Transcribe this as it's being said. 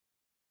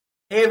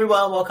Hey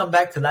everyone, welcome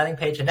back to Landing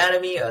Page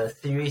Anatomy, a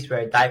series where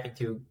I dive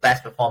into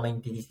best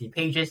performing DTC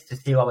pages to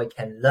see what we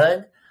can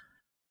learn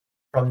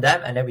from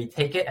them, and then we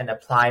take it and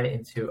apply it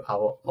into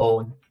our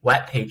own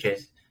web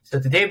pages. So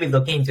today we're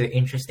looking into an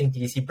interesting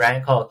DTC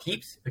brand called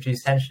Keeps, which is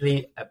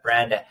essentially a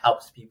brand that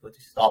helps people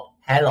to stop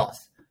hair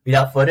loss.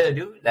 Without further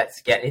ado,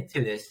 let's get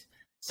into this.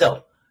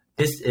 So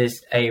this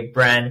is a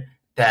brand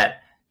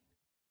that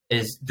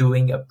is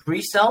doing a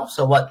pre-sale.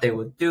 So what they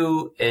would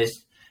do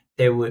is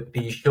they would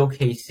be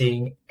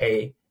showcasing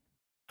a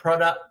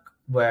product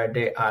where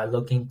they are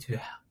looking to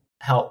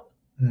help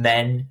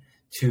men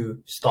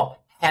to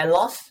stop hair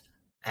loss.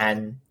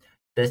 And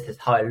this is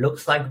how it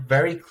looks like.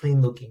 Very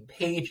clean looking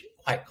page,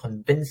 quite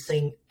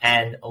convincing,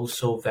 and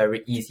also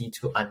very easy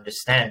to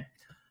understand.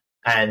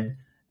 And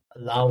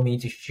allow me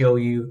to show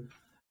you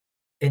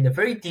in a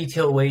very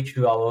detailed way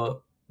through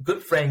our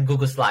good friend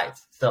Google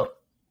Slides. So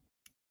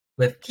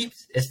with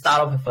Keeps, it starts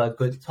off with a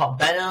good top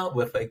banner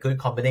with a good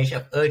combination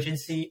of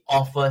urgency,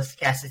 offer,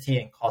 scarcity,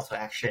 and call to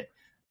action.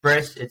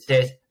 First, it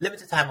says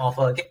limited time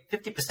offer, get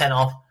 50%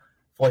 off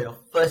for your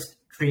first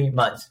 3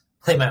 months.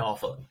 Claim my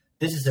offer.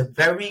 This is a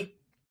very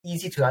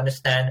easy to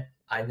understand.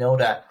 I know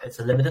that it's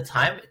a limited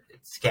time,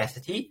 it's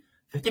scarcity,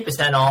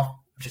 50% off,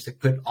 which is a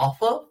good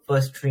offer.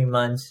 First 3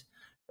 months,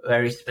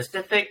 very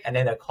specific, and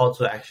then a call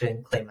to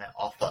action, claim my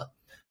offer.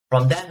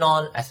 From then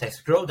on, as I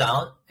scroll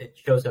down, it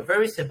shows a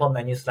very simple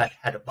menu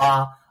 / header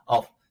bar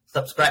of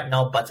subscribe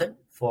now button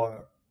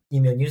for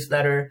email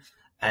newsletter,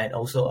 and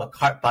also a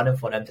cart button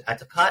for them to add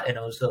to cart, and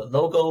also a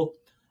logo.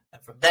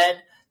 And from then,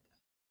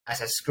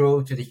 as I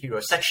scroll to the hero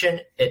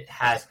section, it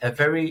has a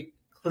very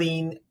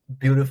clean,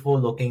 beautiful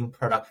looking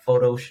product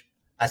photo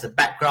as a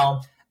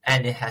background,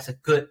 and it has a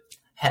good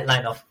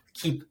headline of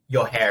keep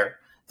your hair.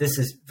 This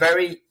is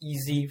very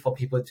easy for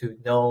people to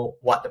know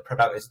what the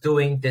product is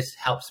doing. This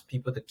helps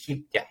people to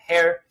keep their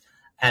hair.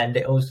 And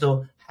they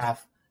also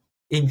have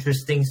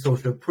interesting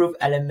social proof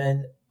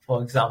element.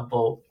 For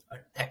example,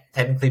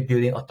 technically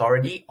building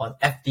authority on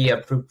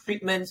FDA-approved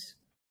treatments,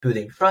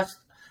 building trust,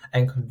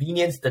 and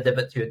convenience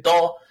delivered to your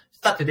door.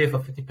 Start today for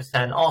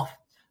 50% off,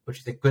 which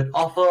is a good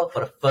offer for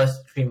the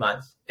first 3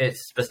 months.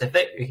 It's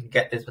specific. You can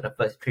get this for the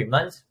first 3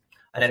 months.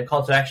 And then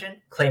call to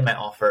action, claim my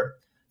offer.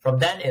 From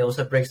then, it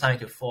also breaks down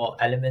into 4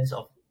 elements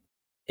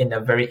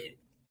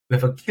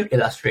with a cute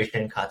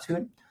illustration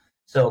cartoon.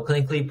 So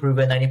clinically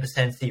proven,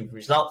 90% see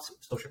results,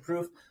 social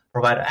proof,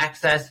 provider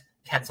access,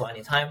 cancel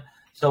anytime.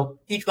 So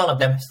each one of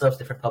them serves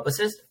different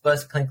purposes.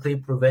 First,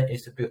 clinically proven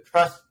is to build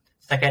trust.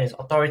 Second is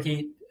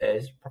authority,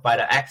 is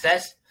provider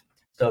access.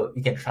 So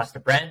you can trust the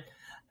brand.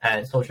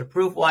 And social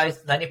proof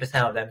wise,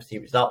 90% of them see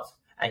results.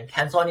 And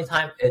cancel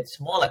anytime, it's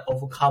more like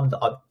overcome the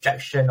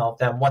objection of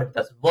them, what if it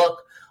doesn't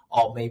work?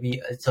 Or maybe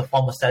it's a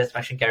form of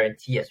satisfaction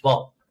guarantee as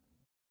well.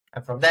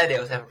 And from there, they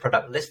also have a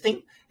product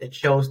listing. It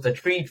shows the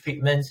 3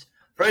 treatments.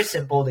 Very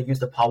simple. They use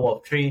the power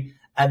of 3.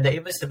 And they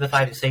even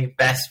simplify to say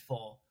best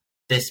for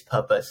this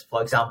purpose.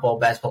 For example,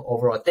 best for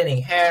overall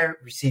thinning hair,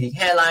 receding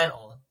hairline,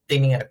 or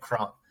thinning at the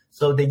crown.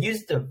 So they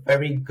use the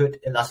very good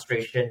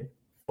illustration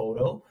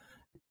photo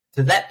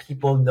to let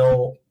people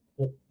know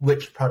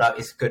which product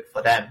is good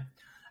for them.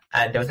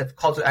 And there's a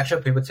call to action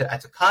for people to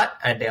add to cart.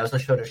 And they also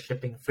show the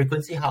shipping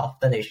frequency, how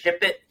often they ship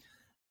it.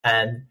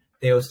 And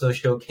they also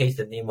showcase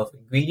the name of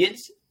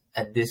ingredients.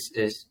 And this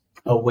is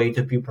a way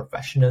to build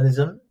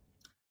professionalism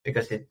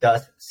because it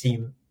does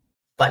seem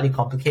slightly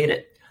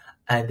complicated.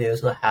 And they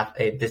also have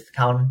a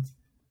discount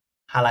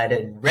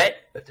highlighted in red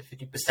with the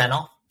 50%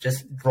 off,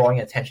 just drawing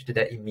attention to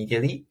that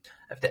immediately.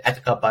 With the add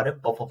to cart button,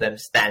 both of them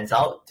stands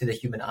out to the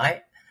human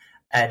eye.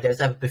 And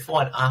there's a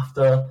before and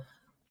after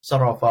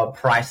sort of a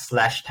price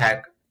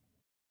tag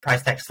 /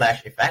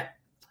 effect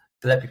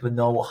to let people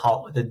know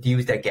how the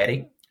deals they're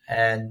getting.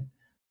 And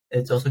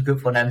it's also good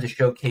for them to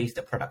showcase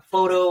the product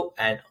photo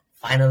and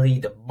finally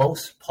the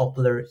most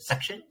popular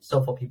section.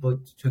 So for people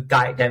to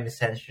guide them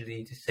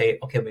essentially to say,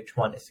 okay, which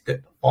one is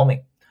good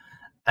performing.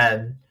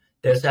 And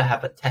they also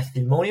have a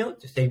testimonial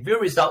to say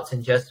view results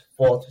in just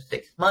 4 to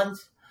 6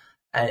 months.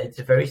 And it's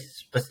a very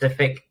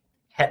specific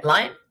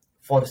headline,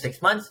 4 to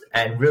 6 months,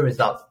 and real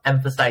results,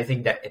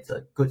 emphasizing that it's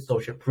a good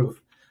social proof.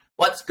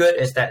 What's good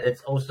is that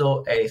it's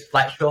also a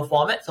slideshow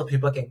format, so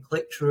people can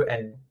click through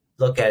and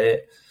look at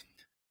it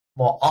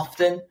more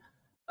often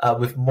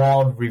with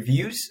more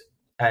reviews,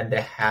 and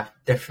they have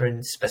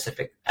different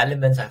specific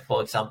elements, like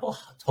for example,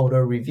 total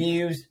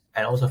reviews,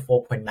 and also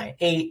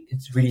 4.98.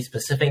 It's really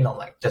specific, not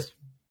like just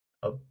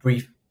a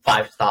brief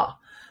 5-star.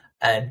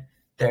 And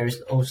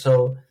there's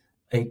also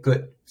a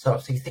good sort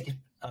of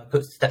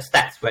good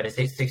stats where they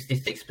say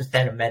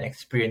 66% of men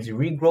experience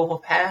regrowth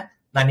of hair,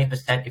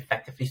 90%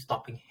 effectively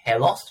stopping hair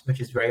loss,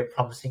 which is very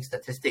promising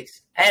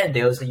statistics. And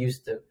they also use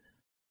the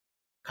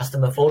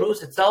customer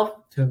photos itself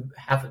to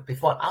have a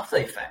before and after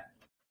effect,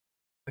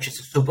 which is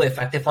a super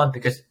effective one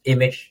because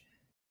image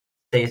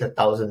says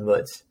 1,000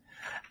 words.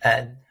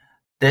 And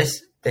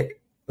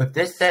with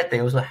this said, they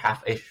also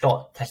have a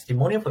short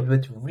testimonial for people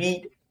to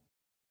read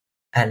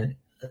and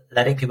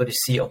letting people to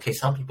see, okay,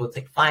 some people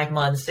take 5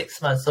 months,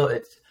 6 months, so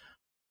it's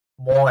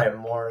more and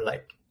more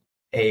like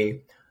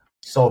a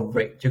sort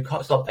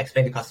of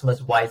explain to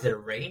customers why is it a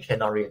range and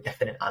not really a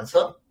definite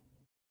answer.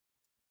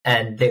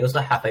 And they also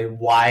have a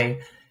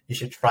why you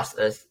should trust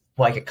us,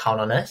 why you can count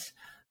on us,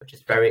 which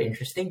is very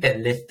interesting. They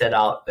listed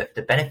out with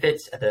the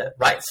benefits at the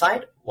right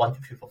side, 1,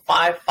 2, 3, 4,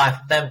 5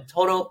 of them in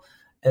total.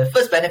 And the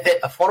first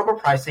benefit, affordable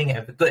pricing, and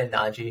with a good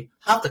analogy,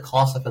 half the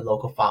cost of a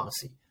local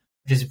pharmacy,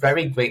 which is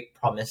very great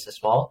promise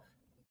as well,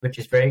 which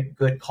is very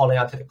good calling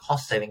out to the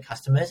cost-saving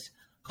customers.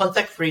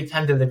 Contact-free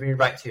time delivery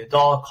right to your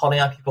door, calling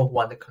out people who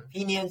want the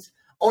convenience.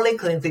 Only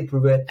clinically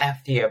proven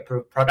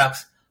FDA-approved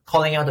products,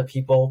 calling out the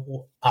people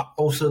who are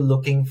also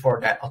looking for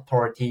that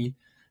authority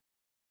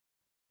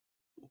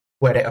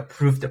where they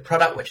approve the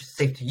product, which is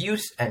safe to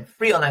use, and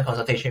free online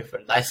consultation with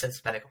a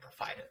licensed medical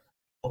provider.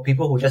 For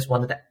people who just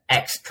wanted the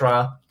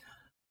extra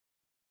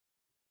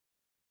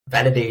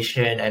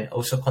validation and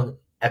also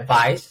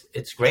advice,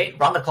 it's great.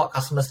 Round-the-clock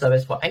customer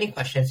service for any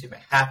questions you may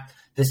have.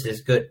 This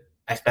is good,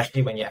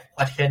 especially when you have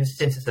questions.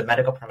 Since it's a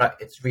medical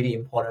product, it's really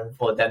important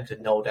for them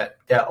to know that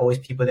there are always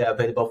people that are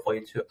available for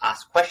you to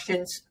ask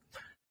questions.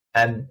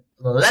 And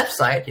on the left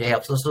side, you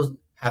also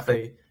have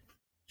a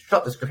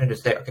short description to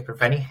say, okay,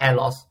 preventing hair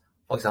loss,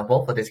 for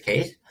example, for this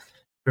case,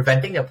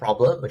 preventing the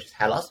problem, which is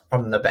hair loss,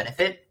 from the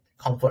benefit,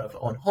 comfort of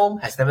your own home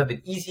has never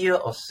been easier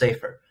or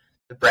safer.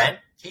 The brand,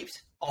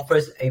 Keeps,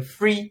 offers a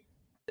free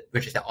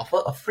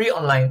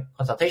online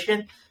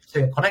consultation, so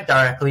you can connect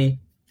directly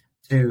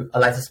to a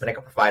licensed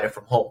medical provider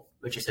from home,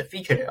 which is a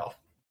feature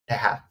they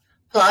have.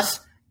 Plus,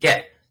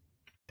 they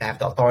have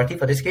the authority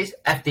for this case,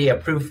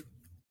 FDA-approved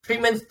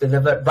treatments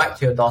delivered right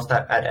to your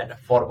doorstep at an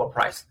affordable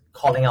price,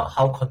 calling out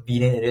how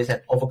convenient it is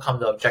and overcome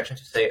the objection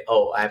to say,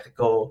 do I have to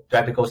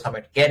go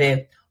somewhere to get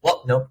it?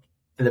 Well, no,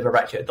 deliver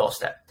right to your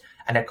doorstep.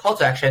 And then call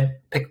to action,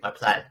 pick my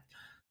plan.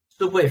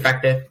 Super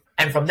effective.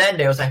 And from then,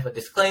 they also have a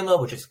disclaimer,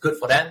 which is good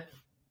for them,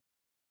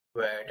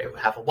 where they will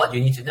have what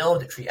you need to know,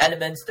 the 3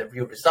 elements, the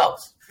real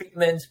results,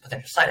 treatments,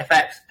 potential side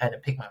effects, and the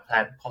pick my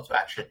plan call to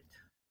action.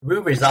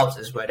 Real results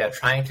is where they're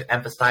trying to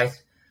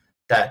emphasize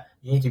that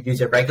you need to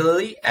use it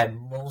regularly, and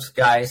most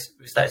guys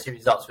will start to see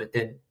results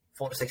within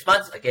 4 to 6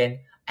 months, again,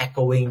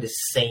 echoing the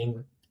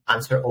same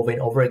answer over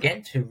and over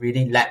again to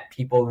really let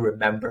people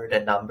remember the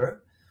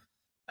number.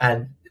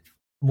 And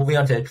moving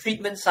on to the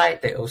treatment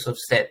side, they also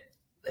said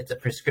it's a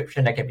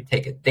prescription that can be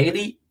taken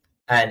daily,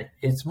 and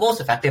it's most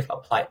effective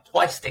applied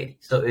twice daily.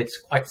 So it's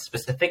quite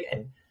specific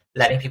and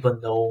letting people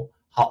know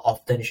how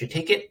often you should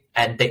take it.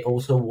 And they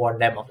also warn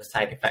them of the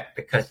side effect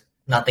because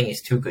nothing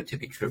is too good to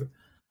be true.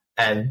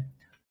 And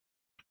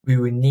we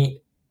will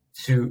need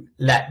to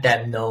let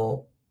them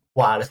know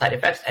what are the side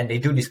effects, and they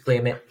do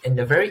disclaim it in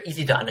a very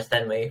easy to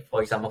understand way.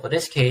 For example, for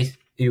this case,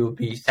 it will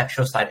be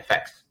sexual side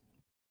effects.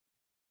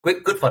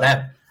 Good for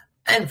them.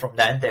 And from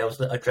that, they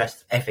also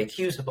address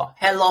FAQs about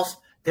hair loss.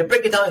 They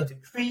break it down into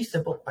 3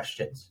 simple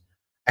questions.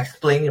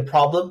 Explain the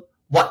problem,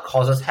 what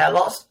causes hair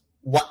loss,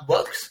 what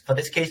works. For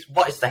this case,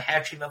 what is the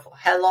hair treatment for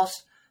hair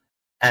loss?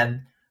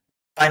 And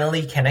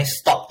finally, can I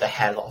stop the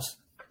hair loss?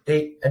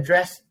 They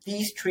address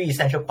these 3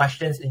 essential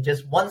questions in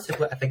just one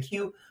simple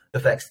FAQ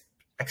with an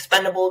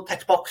expandable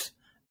text box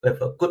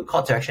with a good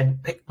call to action,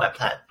 pick my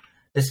plan.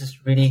 This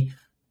is really,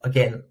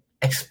 again,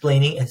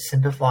 explaining and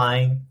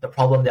simplifying the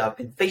problem that I've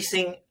been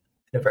facing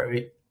in a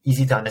very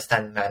easy to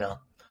understand manner.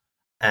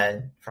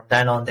 And from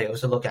then on, they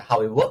also look at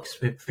how it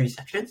works with 3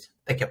 sections.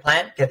 Pick your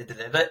plan, get it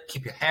delivered,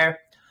 keep your hair.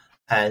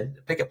 And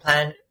pick a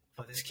plan,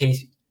 for this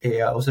case,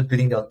 they are also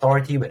building the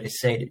authority where they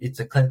say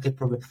it's a clinically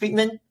proven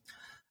treatment.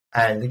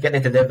 And to get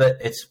it delivered,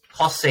 it's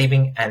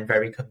cost-saving and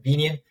very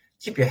convenient.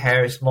 Keep your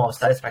hair is more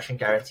satisfaction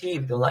guarantee.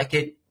 If you don't like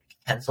it,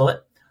 cancel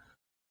it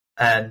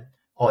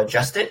or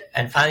adjust it.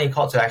 And finally,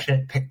 call to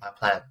action, pick my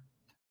plan.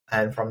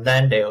 And from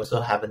then, they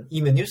also have an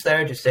email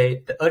newsletter to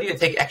say the earlier you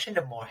take action,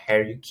 the more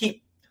hair you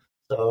keep.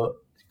 So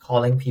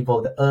calling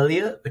people the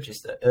earlier, which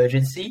is the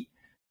urgency.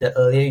 The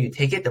earlier you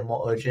take it, the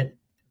more urgent.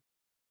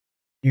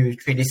 You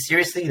treat it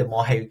seriously, the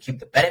more hair you keep,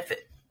 the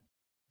benefit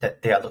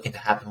that they are looking to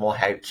have, the more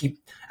hair you keep.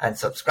 And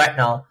subscribe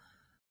now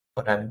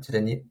for them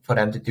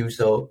to do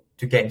so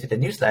to get into the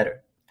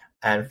newsletter.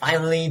 And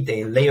finally,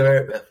 they layer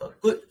it with a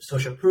good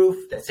social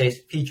proof that says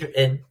featured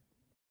in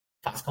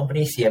Fast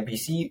Company,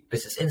 CNBC,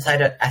 Business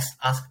Insider,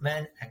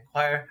 Askman,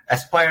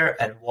 Esquire,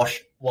 and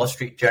Wall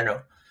Street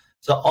Journal.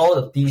 So all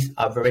of these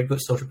are very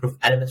good social proof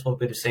elements for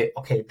people to say,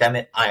 okay, damn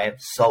it, I am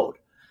sold.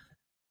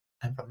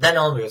 And from then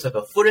on, we also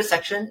have a footer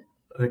section,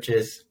 which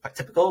is quite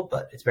typical,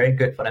 but it's very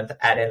good for them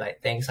to add in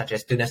like things such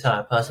as do not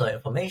sell personal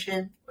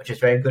information, which is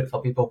very good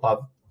for people who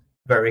are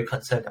very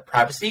concerned about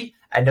privacy.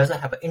 And they also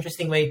have an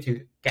interesting way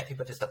to get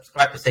people to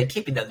subscribe to say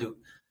keep in the loop.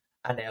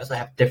 And they also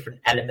have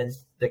different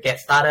elements that get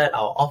started,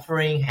 our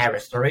offering, hair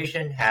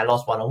restoration, hair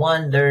loss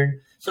 101,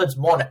 learn. So it's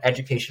more on the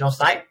educational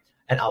side.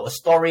 And our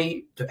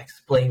story to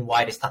explain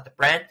why they start the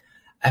brand,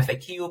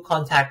 FAQ,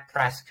 contact,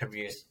 press,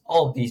 careers.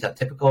 All of these are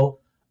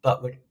typical,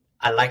 but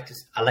I like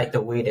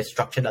the way they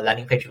structured the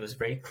landing page. It was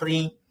very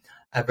clean,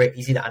 very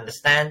easy to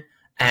understand,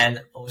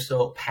 and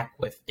also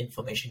packed with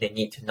information they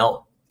need to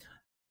know.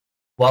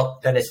 Well,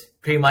 that is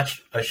pretty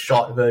much a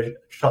short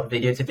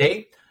video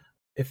today.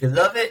 If you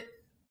love it,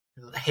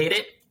 hate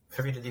it,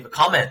 feel free to leave a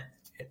comment.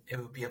 It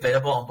will be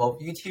available on both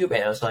YouTube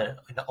and also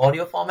in the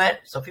audio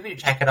format. So feel free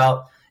to check it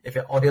out. If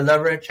you're an audio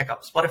lover, check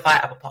out Spotify,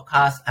 Apple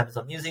Podcasts,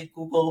 Amazon Music,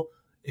 Google.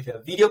 If you're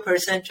a video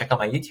person, check out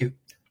my YouTube.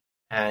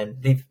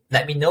 And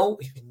let me know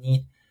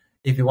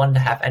if you want to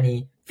have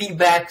any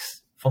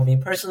feedbacks from me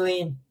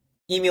personally,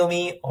 email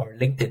me or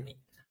LinkedIn me.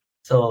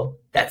 So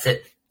that's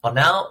it for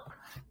now.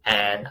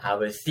 And I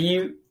will see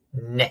you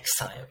next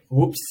time.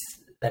 Whoops.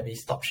 Let me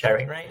stop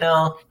sharing right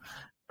now.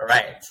 All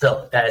right.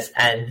 So that is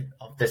the end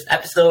of this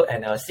episode,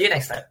 and I'll see you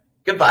next time.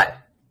 Goodbye.